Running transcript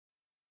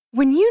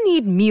When you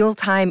need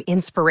mealtime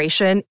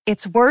inspiration,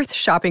 it's worth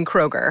shopping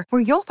Kroger,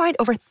 where you'll find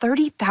over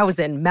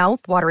 30,000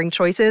 mouth-watering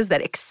choices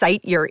that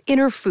excite your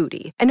inner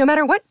foodie. And no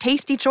matter what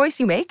tasty choice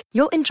you make,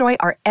 you'll enjoy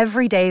our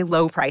everyday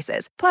low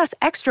prices, plus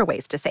extra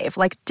ways to save,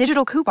 like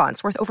digital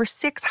coupons worth over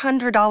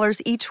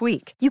 $600 each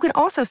week. You can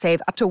also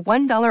save up to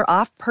 $1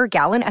 off per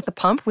gallon at the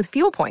pump with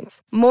fuel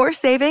points. More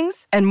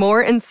savings and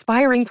more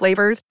inspiring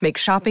flavors make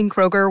shopping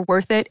Kroger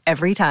worth it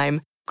every time.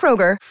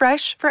 Kroger,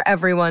 fresh for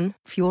everyone.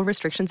 Fuel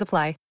restrictions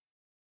apply.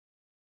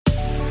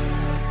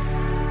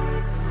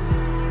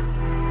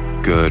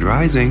 Good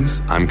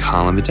Risings, I'm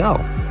Colin Bedell.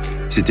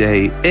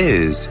 Today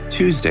is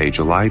Tuesday,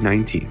 July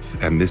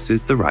 19th, and this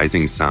is the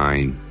rising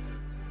sign.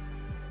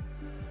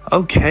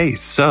 Okay,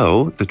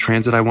 so the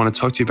transit I want to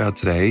talk to you about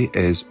today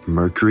is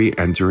Mercury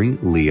entering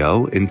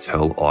Leo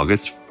until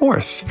August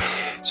 4th.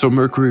 So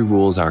Mercury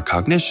rules our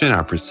cognition,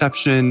 our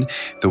perception,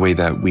 the way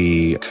that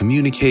we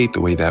communicate,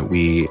 the way that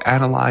we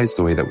analyze,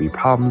 the way that we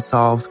problem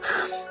solve.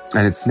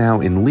 And it's now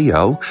in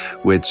Leo,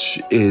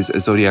 which is a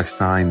zodiac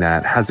sign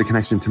that has a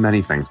connection to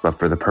many things. But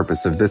for the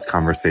purpose of this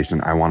conversation,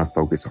 I want to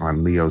focus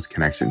on Leo's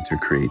connection to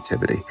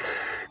creativity.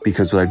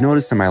 Because what I've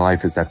noticed in my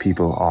life is that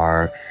people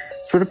are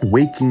sort of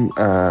waking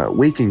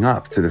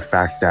up to the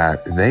fact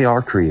that they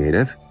are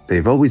creative.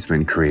 They've always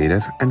been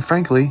creative. And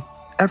frankly,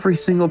 every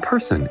single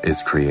person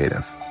is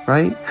creative,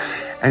 right?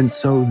 And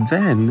so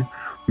then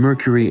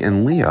Mercury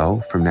in Leo,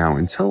 from now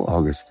until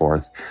August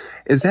 4th,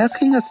 is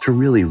asking us to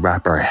really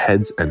wrap our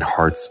heads and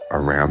hearts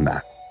around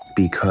that.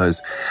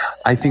 Because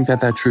I think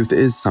that truth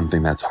is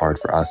something that's hard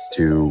for us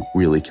to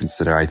really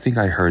consider. I think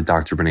I heard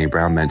Dr. Brené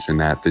Brown mention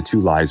that the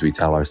two lies we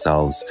tell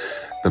ourselves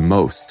the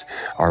most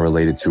are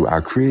related to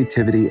our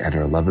creativity and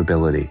our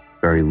lovability.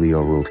 Very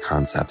Leo-ruled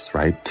concepts,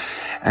 right?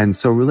 And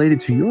so related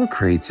to your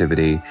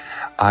creativity,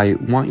 I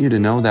want you to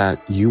know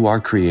that you are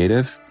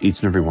creative. Each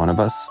and every one of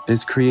us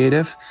is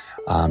creative.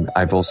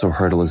 I've also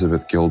heard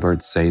Elizabeth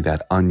Gilbert say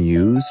that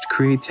unused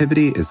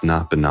creativity is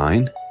not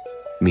benign,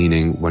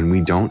 meaning when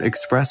we don't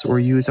express or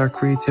use our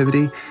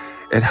creativity,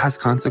 it has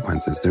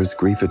consequences. There's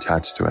grief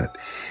attached to it.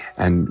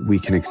 And we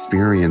can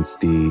experience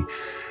the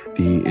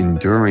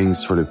enduring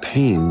sort of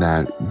pain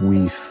that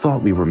we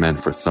thought we were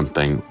meant for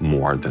something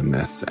more than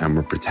this. And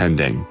we're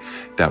pretending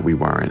that we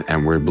weren't.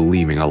 And we're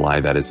believing a lie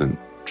that isn't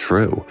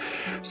true.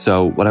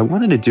 So what I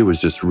wanted to do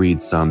was just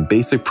read some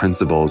basic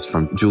principles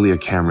from Julia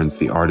Cameron's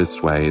The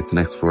Artist's Way. It's an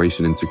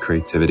exploration into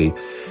creativity.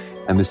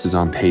 And this is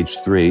on page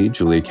 3.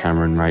 Julia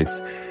Cameron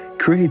writes,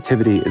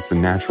 "Creativity is the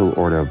natural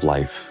order of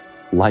life.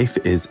 Life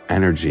is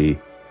energy,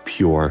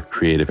 pure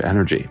creative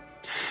energy.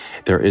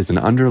 There is an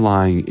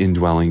underlying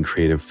indwelling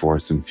creative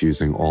force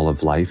infusing all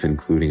of life,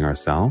 including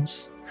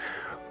ourselves.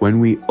 When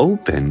we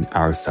open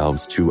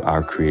ourselves to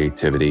our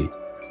creativity,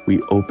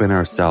 we open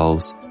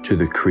ourselves to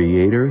the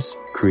Creator's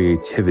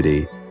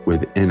creativity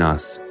within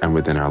us and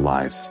within our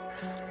lives.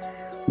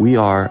 We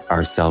are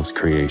ourselves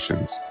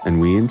creations,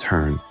 and we in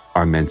turn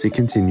are meant to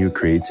continue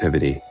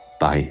creativity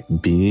by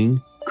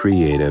being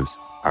creatives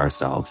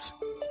ourselves."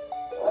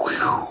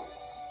 Whew.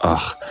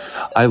 Ugh.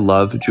 I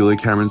love Julia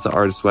Cameron's The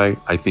Artist's Way.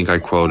 I think I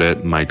quote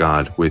it, my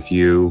God, with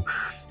you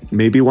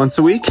maybe once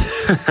a week.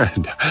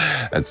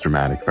 That's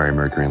dramatic, very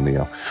Mercury and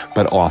Leo,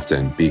 but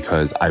often,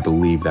 because I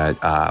believe that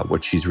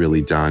what she's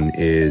really done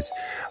is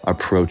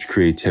approach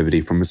creativity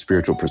from a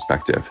spiritual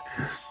perspective.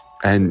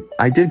 And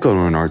I did go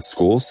to an art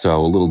school, so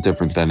a little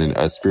different than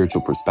a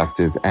spiritual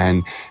perspective.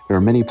 And there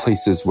are many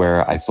places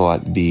where I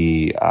thought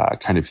the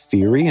kind of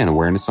theory and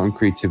awareness on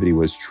creativity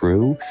was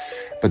true.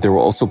 But there were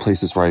also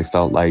places where I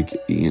felt like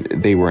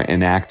they were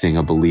enacting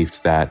a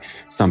belief that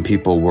some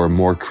people were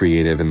more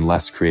creative and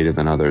less creative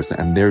than others.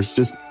 And there's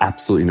just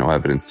absolutely no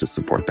evidence to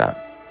support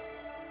that.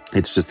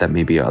 It's just that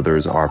maybe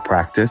others are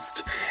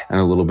practiced and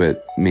a little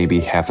bit, maybe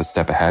half a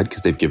step ahead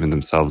because they've given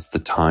themselves the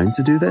time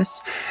to do this.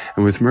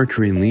 And with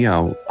Mercury and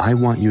Leo, I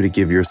want you to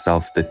give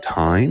yourself the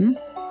time,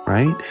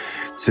 right,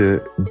 to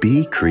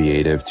be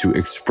creative, to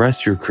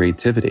express your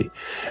creativity,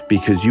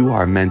 because you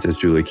are meant, as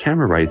Julia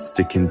Cameron writes,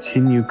 to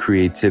continue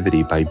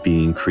creativity by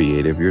being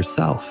creative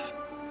yourself,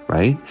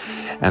 right?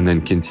 And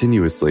then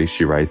continuously,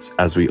 she writes,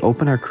 as we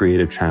open our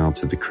creative channel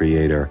to the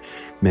Creator,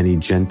 many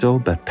gentle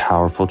but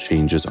powerful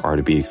changes are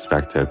to be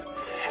expected.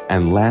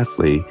 And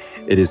lastly,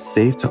 it is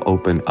safe to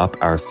open up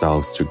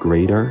ourselves to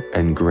greater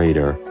and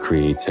greater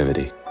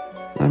creativity.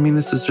 I mean,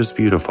 this is just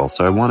beautiful.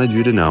 So I wanted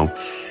you to know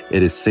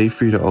it is safe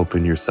for you to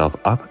open yourself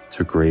up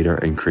to greater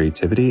and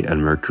creativity,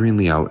 and Mercury and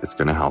Leo is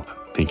going to help.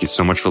 Thank you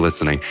so much for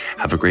listening.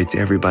 Have a great day,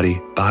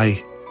 everybody.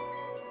 Bye.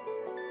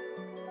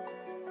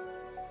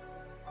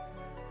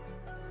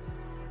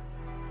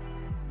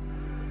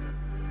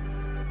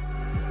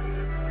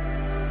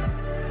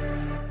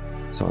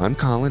 So I'm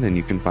Colin, and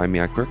you can find me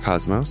at Queer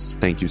Cosmos.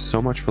 Thank you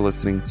so much for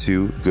listening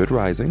to Good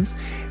Risings.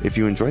 If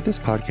you enjoyed this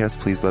podcast,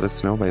 please let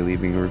us know by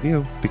leaving a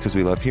review, because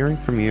we love hearing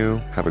from you.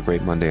 Have a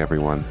great Monday,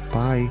 everyone.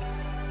 Bye.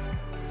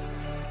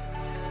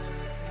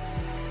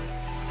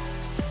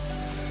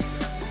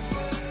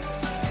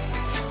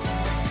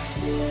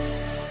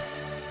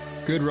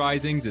 Good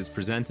Risings is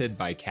presented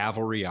by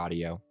Cavalry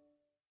Audio.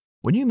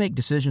 When you make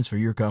decisions for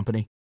your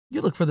company,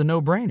 you look for the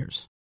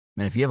no-brainers.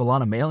 And if you have a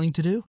lot of mailing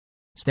to do,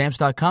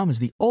 Stamps.com is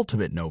the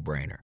ultimate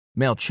no-brainer.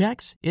 Mail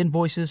checks,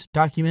 invoices,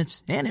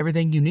 documents, and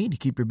everything you need to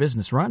keep your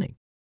business running.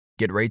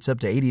 Get rates up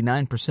to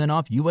 89%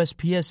 off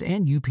USPS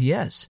and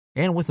UPS.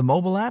 And with the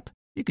mobile app,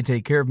 you can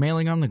take care of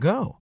mailing on the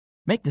go.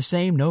 Make the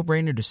same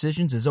no-brainer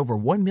decisions as over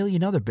 1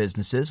 million other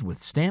businesses with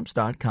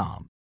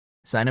Stamps.com.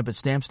 Sign up at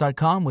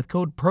Stamps.com with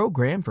code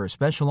PROGRAM for a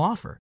special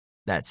offer.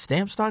 That's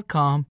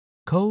Stamps.com,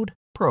 code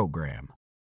PROGRAM.